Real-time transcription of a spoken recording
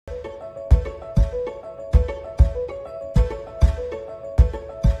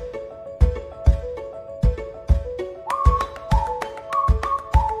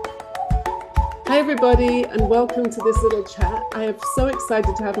everybody, and welcome to this little chat. I am so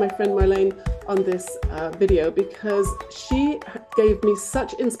excited to have my friend Marlene on this video because she gave me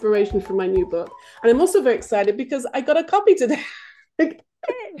such inspiration for my new book. And I'm also very excited because I got a copy today.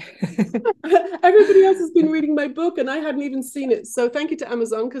 Everybody else has been reading my book and I hadn't even seen it. So thank you to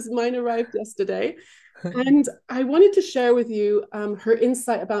Amazon because mine arrived yesterday. And I wanted to share with you her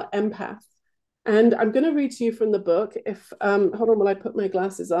insight about empaths. And I'm going to read to you from the book. If hold on while I put my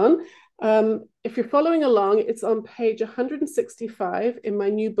glasses on. If you're following along, it's on page 165 in my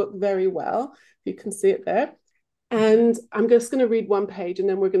new book, Very Well. You can see it there. And I'm just going to read one page and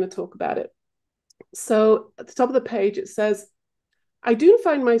then we're going to talk about it. So at the top of the page, it says, I do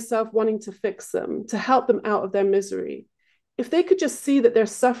find myself wanting to fix them, to help them out of their misery. If they could just see that their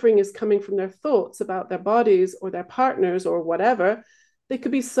suffering is coming from their thoughts about their bodies or their partners or whatever, they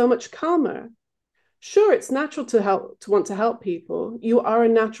could be so much calmer. Sure, it's natural to want to help people. You are a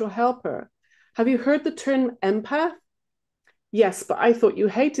natural helper. Have you heard the term empath? Yes, but I thought you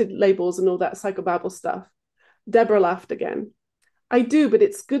hated labels and all that psychobabble stuff. Deborah laughed again. I do, but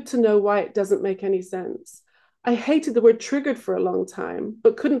it's good to know why it doesn't make any sense. I hated the word triggered for a long time,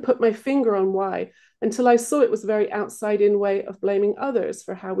 but couldn't put my finger on why until I saw it was a very outside-in way of blaming others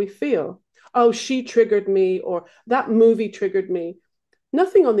for how we feel. Oh, she triggered me, or that movie triggered me.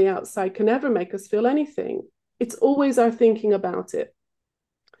 Nothing on the outside can ever make us feel anything. It's always our thinking about it.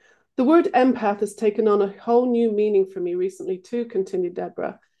 The word empath has taken on a whole new meaning for me recently too, continued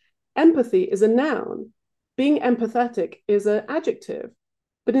Deborah. Empathy is a noun. Being empathetic is an adjective.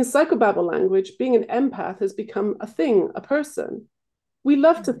 But in psychobabble language, being an empath has become a thing, a person. We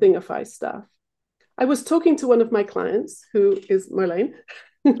love to thingify stuff. I was talking to one of my clients, who is Marlene,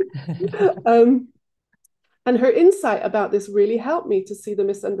 and her insight about this really helped me to see the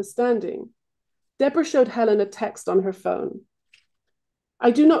misunderstanding. Deborah showed Helen a text on her phone. I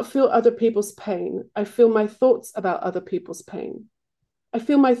do not feel other people's pain. I feel my thoughts about other people's pain. I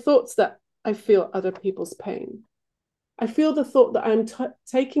feel my thoughts that I feel other people's pain. I feel the thought that I'm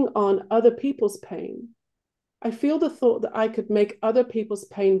taking on other people's pain. I feel the thought that I could make other people's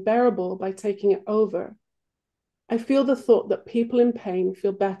pain bearable by taking it over. I feel the thought that people in pain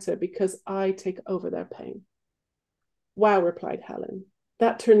feel better because I take over their pain. Wow, replied Helen.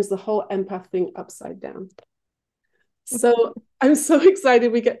 That turns the whole empath thing upside down. So I'm so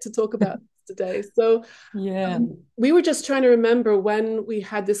excited we get to talk about this today. So yeah, we were just trying to remember when we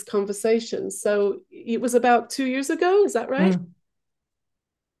had this conversation. So it was about 2 years ago, is that right?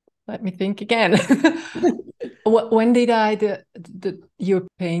 Let me think again. When did I your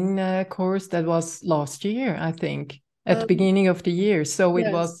pain course? That was last year, I think, at the beginning of the year. So it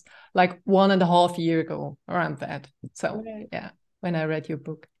was like 1.5 years ago, around that. So yeah, when I read your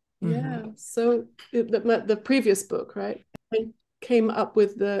book. Yeah. So the previous book, right? I came up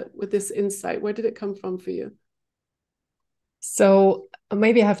with this insight. Where did it come from for you? So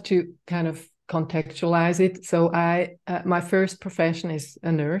maybe I have to kind of contextualize it. So my first profession is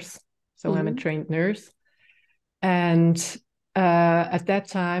a nurse. So I'm a trained nurse. And at that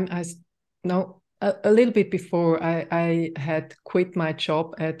time, a little bit before, I had quit my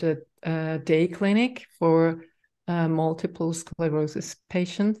job at a day clinic for multiple sclerosis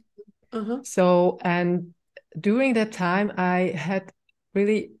patients. So, and during that time, I had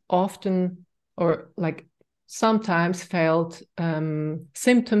really often, or like sometimes felt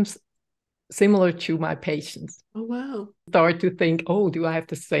symptoms similar to my patients. Oh, wow. Start to think, oh, do I have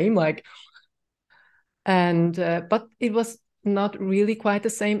the same? And but it was not really quite the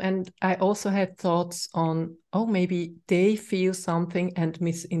same. And I also had thoughts on, oh, maybe they feel something and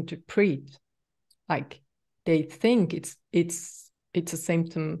misinterpret. Like they think it's a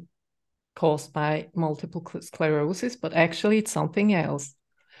symptom caused by multiple sclerosis, but actually it's something else.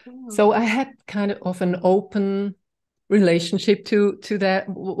 Oh. So I had kind of an open relationship to that,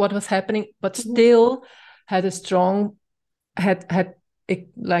 what was happening, but still had a strong,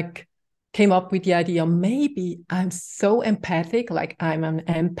 came up with the idea, maybe I'm so empathic, like I'm an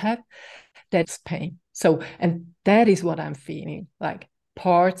empath, that's pain. So, and that is what I'm feeling, like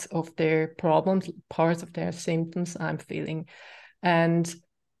parts of their problems, parts of their symptoms I'm feeling. And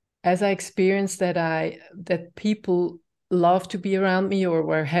as I experienced that people love to be around me or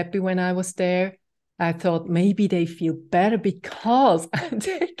were happy when I was there, I thought maybe they feel better because I'm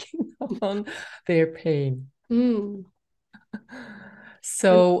taking on their pain.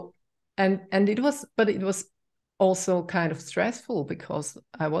 So, and it was also kind of stressful because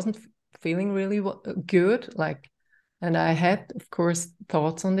I wasn't feeling really good. And I had, of course,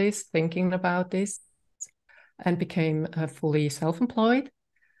 thoughts on this, thinking about this, and became fully self-employed.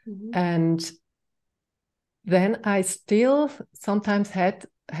 And then I still sometimes had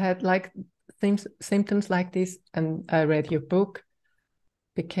like symptoms like this, and I read your book,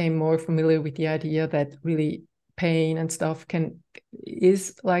 became more familiar with the idea that really pain and stuff can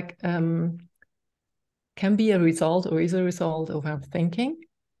be a result or is a result of our thinking.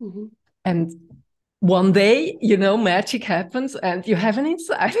 Mm-hmm. And one day, magic happens and you have an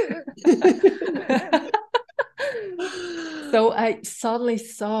insight. So I suddenly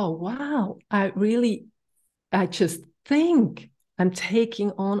saw, wow, I just think I'm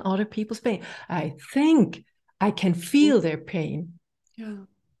taking on other people's pain. I think I can feel their pain. Yeah.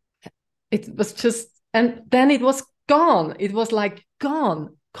 It was just, and then it was gone. It was like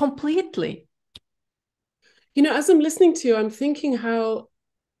gone completely. As I'm listening to you, I'm thinking how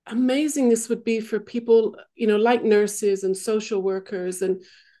amazing this would be for people, like nurses and social workers and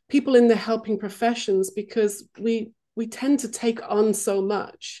people in the helping professions, because we tend to take on so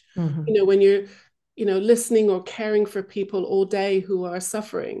much. Mm-hmm. When you're, listening or caring for people all day who are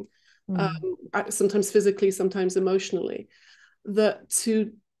suffering, sometimes physically, sometimes emotionally, that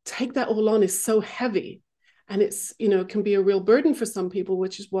to take that all on is so heavy. And it's, can be a real burden for some people,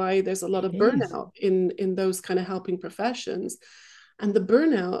 which is why there's a lot of It is. burnout in those kind of helping professions. And the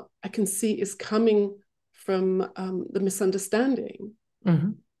burnout I can see is coming from the misunderstanding.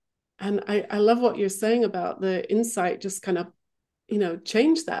 Mm-hmm. And I love what you're saying about the insight just kind of,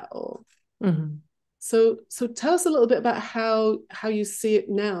 change that all. Mm-hmm. So tell us a little bit about how you see it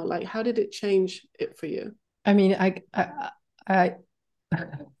now. Like, how did it change it for you? I mean, I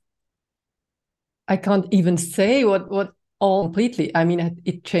I can't even say what all completely. I mean,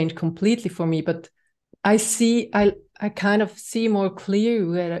 it changed completely for me, but I kind of see more clear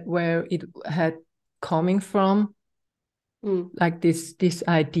where it had coming from, like this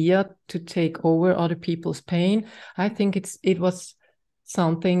idea to take over other people's pain. I think it was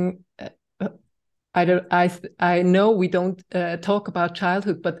something. I know we don't talk about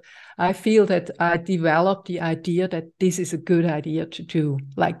childhood, but I feel that I developed the idea that this is a good idea to do,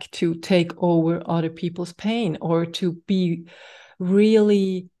 like to take over other people's pain, or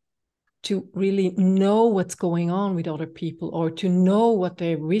really to really know what's going on with other people, or to know what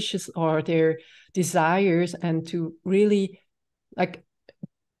their wishes are, their desires, and to really like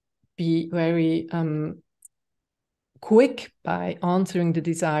be very quick by answering the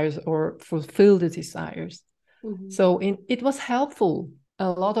desires or fulfill the desires. Mm-hmm. So it was helpful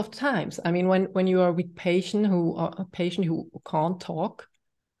a lot of times. I mean, when you are with a patient who can't talk,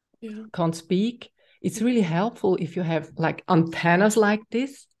 Yeah. can't speak, it's really helpful if you have like antennas like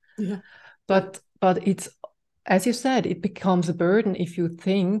this. Yeah. But it's, as you said, it becomes a burden if you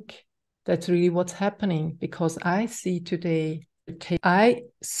think that's really what's happening. Because I see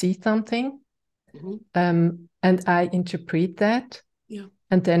something, Mm-hmm. and I interpret that, Yeah.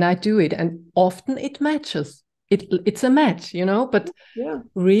 and then I do it, and often it matches. It's a match, but Yeah.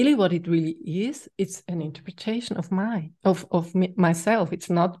 really what it really is, it's an interpretation of myself. It's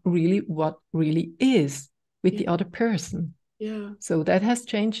not really what really is with Yeah. the other person. Yeah. So that has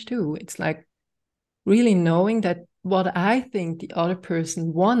changed too. It's like really knowing that what I think the other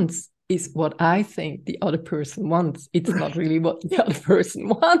person wants is what I think the other person wants. It's not really what the other person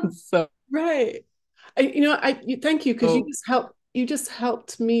wants. So Right. Thank you, because you just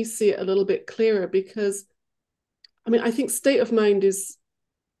helped me see it a little bit clearer, because I mean, I think state of mind is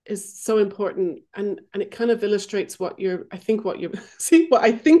so important, and it kind of illustrates what you're see what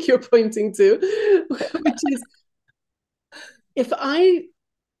I think you're pointing to, which is if I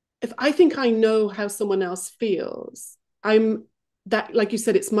if I think I know how someone else feels, I'm that, like you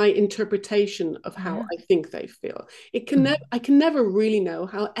said, it's my interpretation of how yeah. I think they feel. I can never really know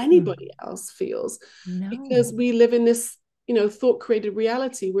how anybody else feels, because No. we live in this, thought created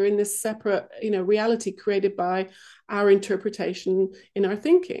reality. We're in this separate, reality created by our interpretation in our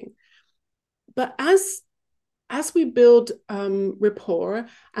thinking. But as we build rapport,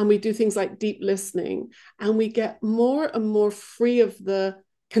 and we do things like deep listening, and we get more and more free of the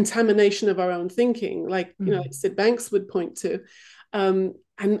contamination of our own thinking, like like Sid Banks would point to, and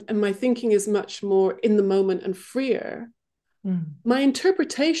my thinking is much more in the moment and freer. My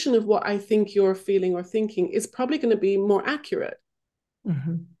interpretation of what I think you're feeling or thinking is probably going to be more accurate.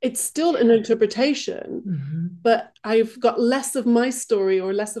 It's still an interpretation, but I've got less of my story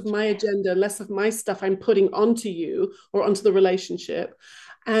or less of my agenda, less of my stuff I'm putting onto you or onto the relationship.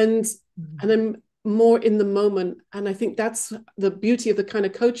 And I'm more in the moment. And I think that's the beauty of the kind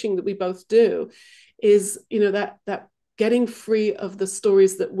of coaching that we both do, is, that getting free of the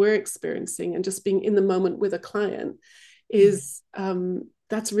stories that we're experiencing and just being in the moment with a client is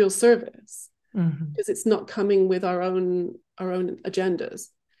that's real service, because it's not coming with our own agendas.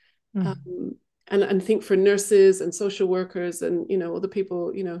 Um, And think for nurses and social workers and, you know, other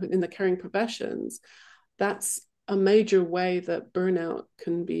people, you know, in the caring professions, that's a major way that burnout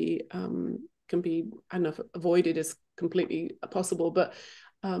can be, I don't know if avoided is completely possible, but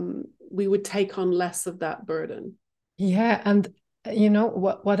we would take on less of that burden. Yeah, and you know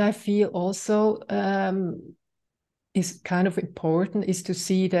what I feel also is kind of important is to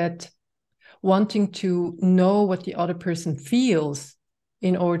see that wanting to know what the other person feels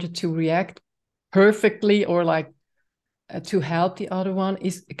in order to react perfectly or like to help the other one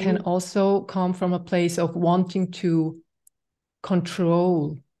is can also come from a place of wanting to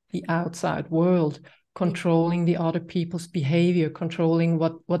control the outside world, controlling the other people's behavior, controlling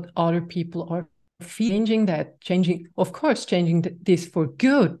what other people are feeling, changing that, changing, of course, changing this for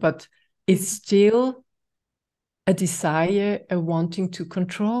good, but it's still a desire, a wanting to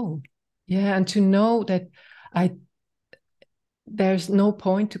control. Yeah, and to know that there's no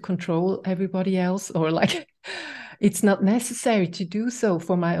point to control everybody else, or like it's not necessary to do so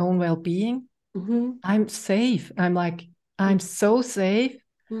for my own well-being. I'm safe. I'm so safe,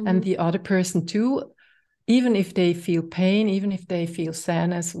 and the other person too, even if they feel pain, even if they feel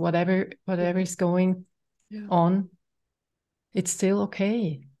sadness, whatever is going on, it's still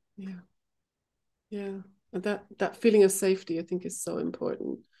okay. Yeah, and that feeling of safety, I think, is so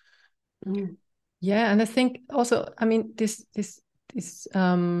important. Yeah, and I think also, I mean, this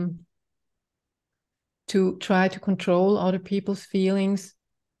to try to control other people's feelings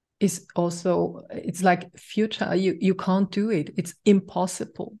is also, it's like futile. You can't do it. It's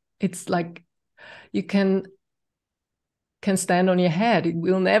impossible. It's like you can stand on your head. It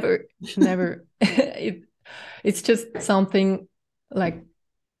will never it's just something like,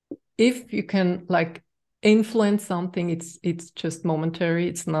 if you can like influence something, it's just momentary.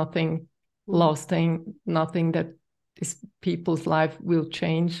 It's nothing lasting, nothing that this people's life will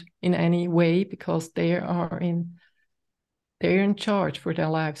change in any way, because they're in charge for their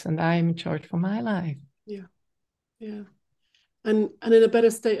lives, and I'm in charge for my life. Yeah. And in a better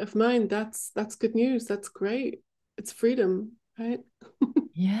state of mind, that's good news. That's great. It's freedom, right?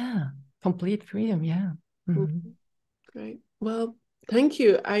 Yeah, complete freedom. Yeah. Great. Well, thank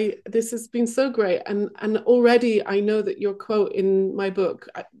you. This has been so great, and already I know that your quote in my book,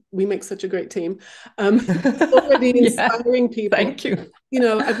 we make such a great team, already inspiring people. Thank you. You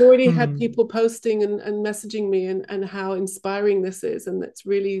know, I've already had people posting and messaging me and how inspiring this is, and it's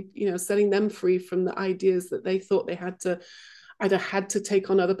really, you know, setting them free from the ideas that they thought they had to take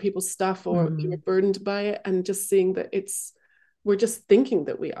on other people's stuff, or they were burdened by it, and just seeing that we're just thinking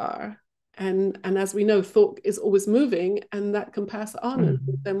that we are. And as we know, thought is always moving, and that can pass on, and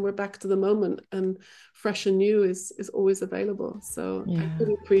then we're back to the moment, and fresh and new is always available. So I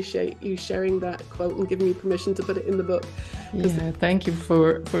really appreciate you sharing that quote and giving me permission to put it in the book. Yeah, thank you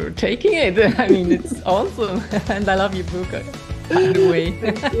for taking it. I mean, it's awesome, and I love your book, by the way.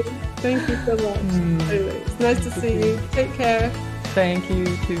 Thank you so much. Anyway, it's nice to see you. Take care. Thank you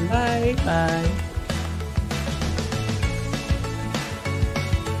too. Bye. Bye.